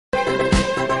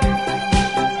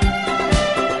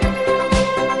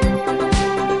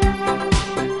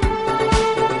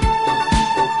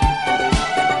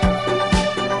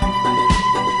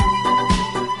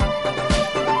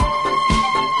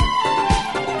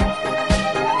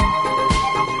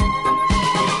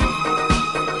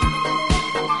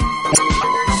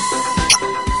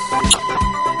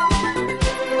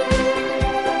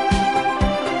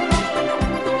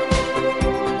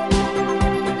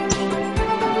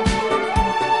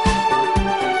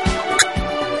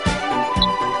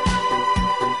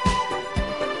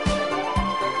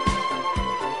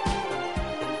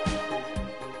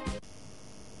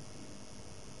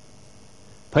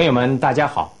朋友们，大家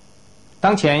好。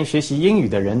当前学习英语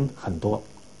的人很多。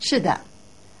是的，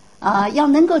要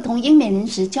能够同英美人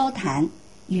士交谈，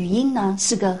语音呢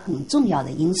是个很重要的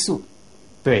因素。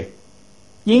对，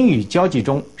英语交际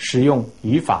中使用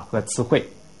语法和词汇，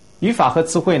语法和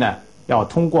词汇呢要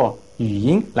通过语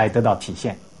音来得到体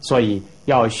现，所以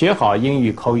要学好英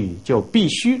语口语，就必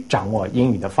须掌握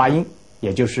英语的发音，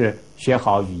也就是学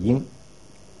好语音。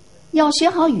要学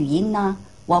好语音呢，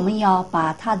我们要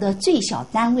把它的最小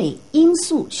单位音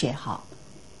素学好。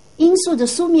音素的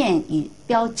书面语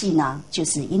标记呢，就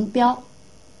是音标。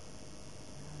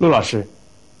陆老师，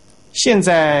现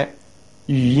在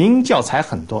语音教材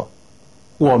很多，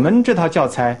我们这套教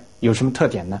材有什么特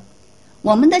点呢？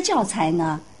我们的教材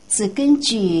呢，是根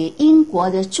据英国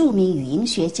的著名语音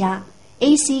学家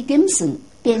A.C. Gibson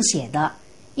编写的《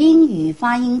英语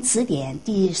发音词典》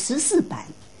第14版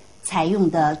采用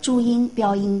的注音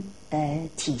标音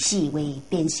体系为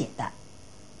编写的。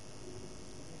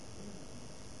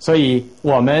所以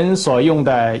我们所用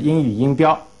的英语音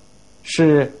标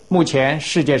是目前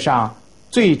世界上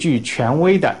最具权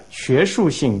威的学术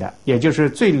性的，也就是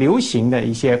最流行的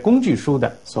一些工具书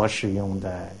的所使用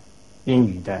的英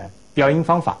语的标音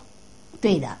方法。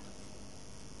对的。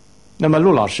那么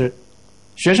陆老师，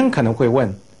学生可能会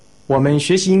问，我们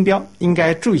学习音标应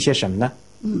该注意些什么呢？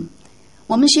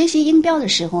我们学习音标的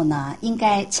时候呢，应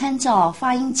该参照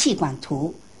发音气管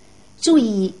图，注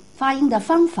意发音的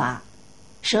方法、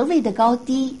舌位的高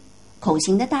低、口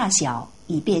型的大小，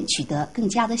以便取得更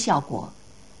佳的效果。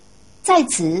在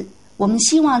此，我们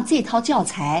希望这套教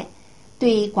材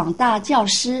对广大教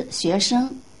师、学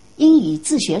生、英语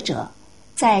自学者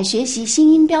在学习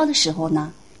新音标的时候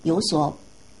呢，有所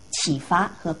启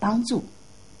发和帮助。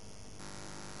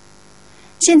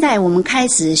现在我们开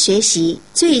始学习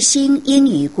最新英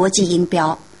语国际音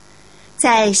标。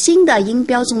在新的音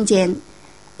标中间，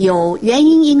有元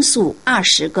音音素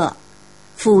20个，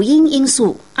辅音音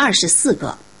素24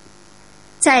个。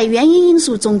在元音音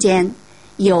素中间，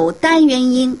有单元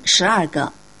音12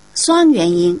个，双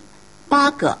元音8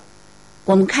个。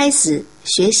我们开始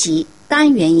学习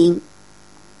单元音。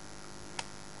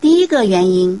第一个元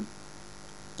音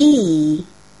E，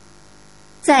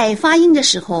 在发音的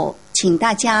时候，请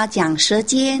大家将舌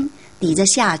尖抵着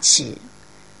下齿，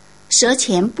舌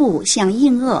前部向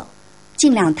硬腭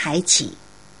尽量抬起，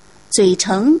嘴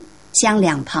唇向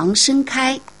两旁伸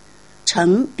开，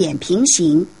呈扁平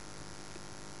形。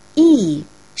E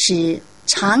是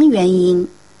长元音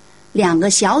，2个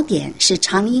小点是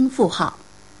长音符号。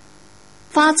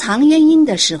发长元音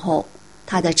的时候，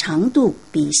它的长度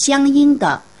比相应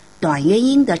的短元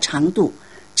音的长度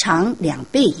长2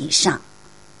倍以上。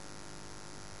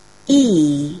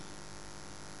E。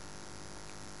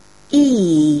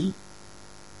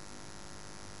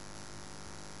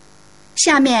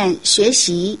下面学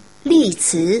习例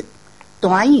词、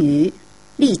短语、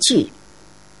例句。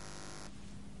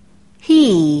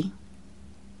He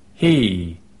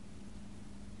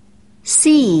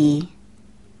See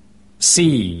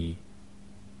Tree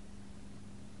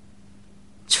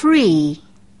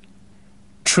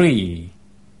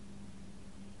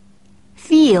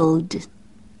Field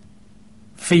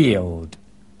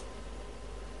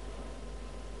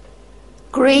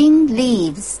Green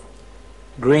leaves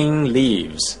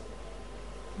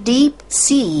Deep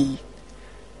sea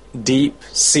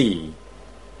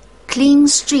Clean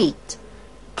street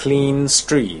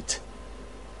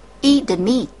Eat the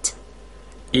meat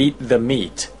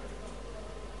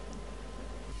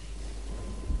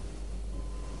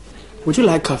Would you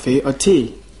like coffee or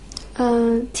tea?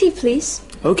 Tea, please.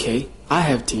 Okay, I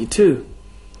have tea too.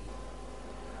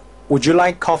 Would you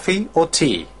like coffee or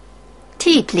tea?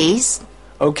 Tea, please.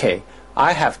 Okay,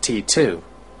 I have tea too.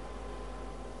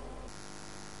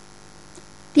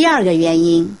 第二个元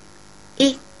音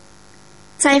E，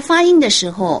 在发音的时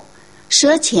候，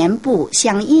舌前部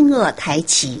向硬腭抬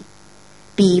起，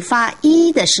比发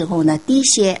E 的时候呢低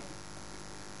些。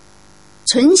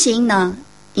唇形呢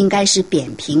应该是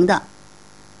扁平的，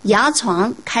牙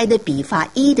床开的比发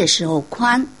E 的时候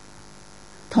宽。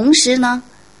同时呢，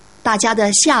大家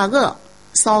的下颚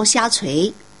稍下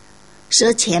垂，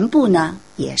舌前部呢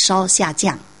也稍下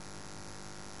降。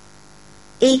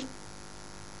A，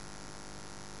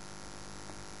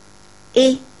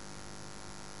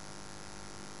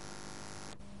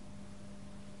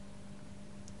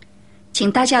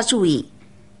 请大家注意，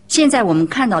现在我们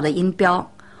看到的音标，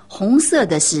红色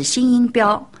的是新音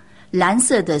标，蓝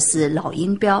色的是老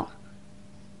音标。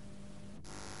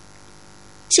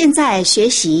现在学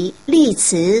习例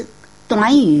词、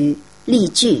短语、例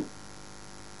句。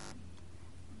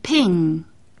Pin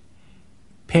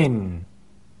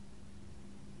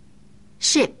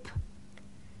ship,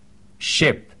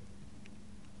 ship,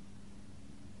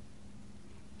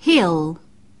 hill,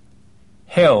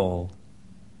 hill,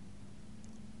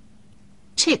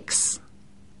 chicks,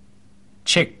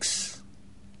 chicks,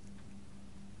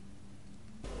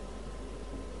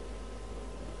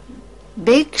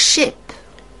 big ship,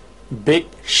 Big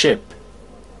ship.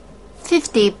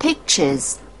 50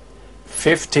 pictures,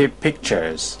 50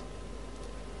 pictures.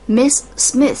 Miss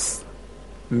Smith,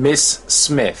 Miss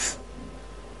Smith.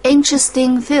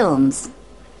 interesting films,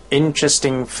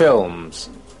 Interesting films.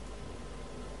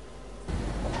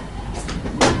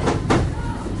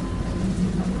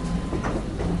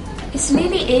 Is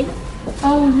Lily in?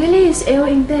 Oh, Lily is ill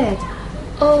in bed.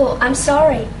 Oh, I'm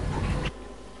sorry.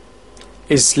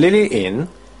 Is Lily in?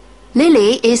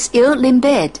 Lily is ill in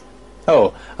bed.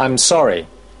 Oh, I'm sorry.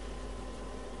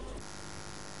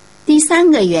 第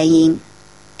三个元音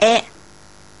a，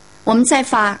 我们在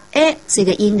发 a 这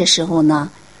个音的时候呢，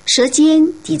舌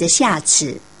尖抵着下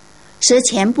齿，舌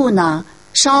前部呢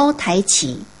稍抬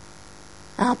起，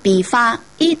比发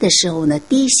e 的时候呢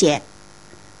低些。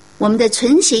我们的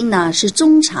唇形呢是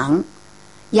中长，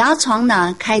牙床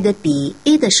呢开得比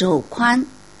e 的时候宽，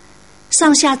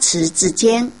上下齿之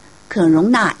间可容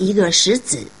纳一个食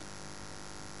指。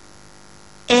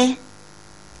a。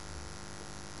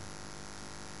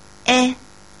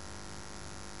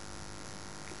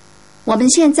我们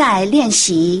现在练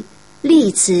习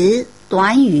例词、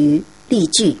短语、例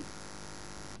句。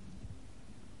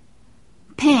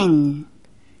pen,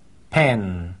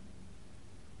 pen,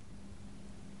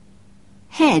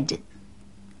 head,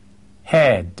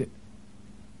 head,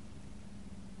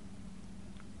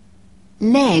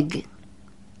 leg,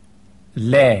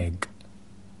 leg,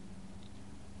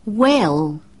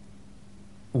 well,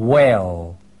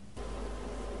 well,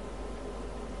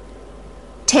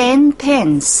 10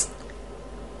 pence,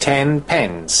 10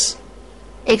 pence.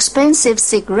 expensive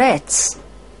cigarettes,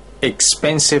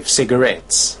 Expensive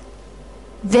cigarettes.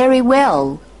 very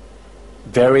well,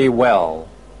 Very well.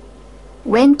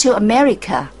 went to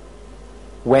America,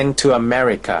 Went to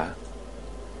America.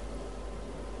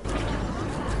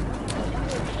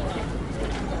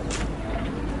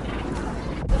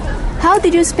 How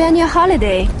did you spend your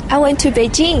holiday? I went to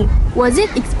Beijing. Was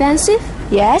it expensive?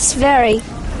 Yes, very.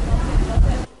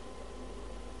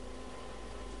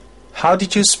 How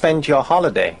did you spend your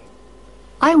holiday?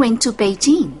 I went to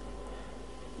Beijing.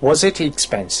 Was it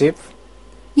expensive?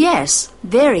 Yes,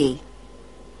 very.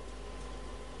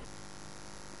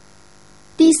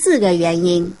 第四个元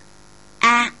音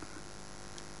a，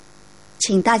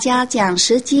 请大家将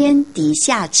舌尖抵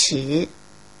下齿，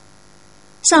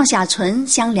上下唇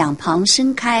向两旁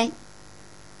伸开，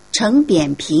呈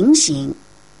扁平形，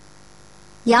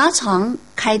牙床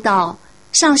开到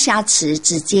上下齿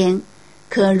之间，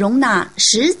可容纳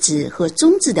食指和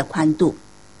中指的宽度。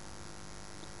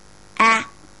a。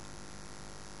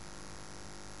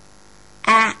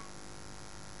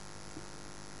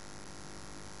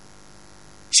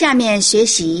下面学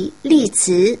习例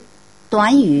词、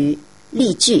短语、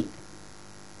例句。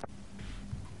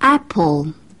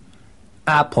apple,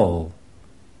 apple,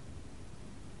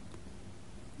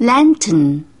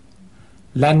 lantern,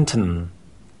 lantern,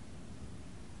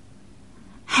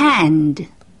 hand,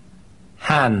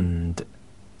 hand,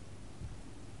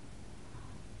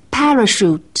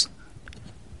 parachute,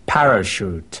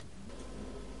 parachute,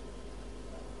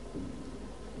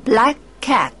 black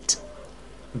cat,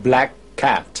 Black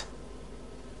cat.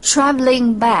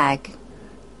 traveling bag,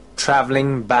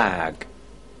 Traveling bag.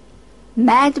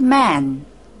 madman,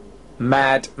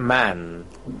 Mad man.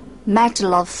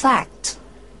 matter of fact.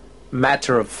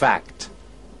 Matter of fact.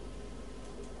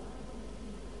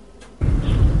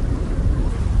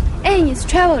 Anne is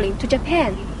traveling to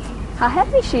Japan. How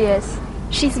happy she is.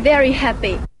 She's very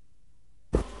happy.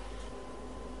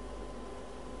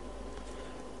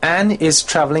 Anne is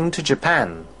traveling to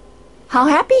Japan. How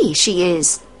happy she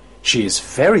is. She is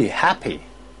very happy.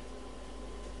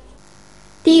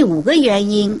 第五个元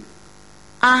音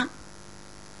a，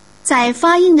 在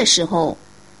发音的时候，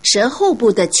舌后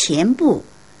部的前部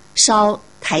稍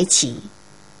抬起，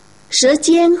舌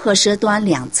尖和舌端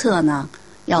两侧呢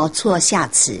要错下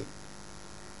齿，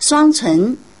双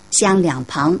唇向两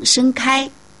旁伸开，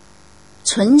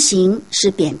唇形是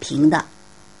扁平的。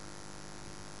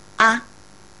a。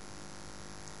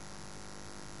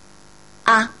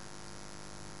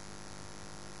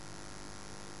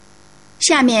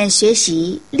下面学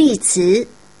习例词、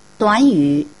短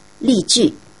语、例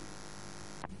句。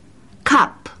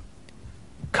cup,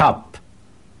 cup,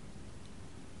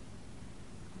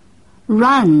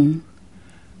 run,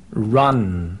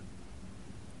 run,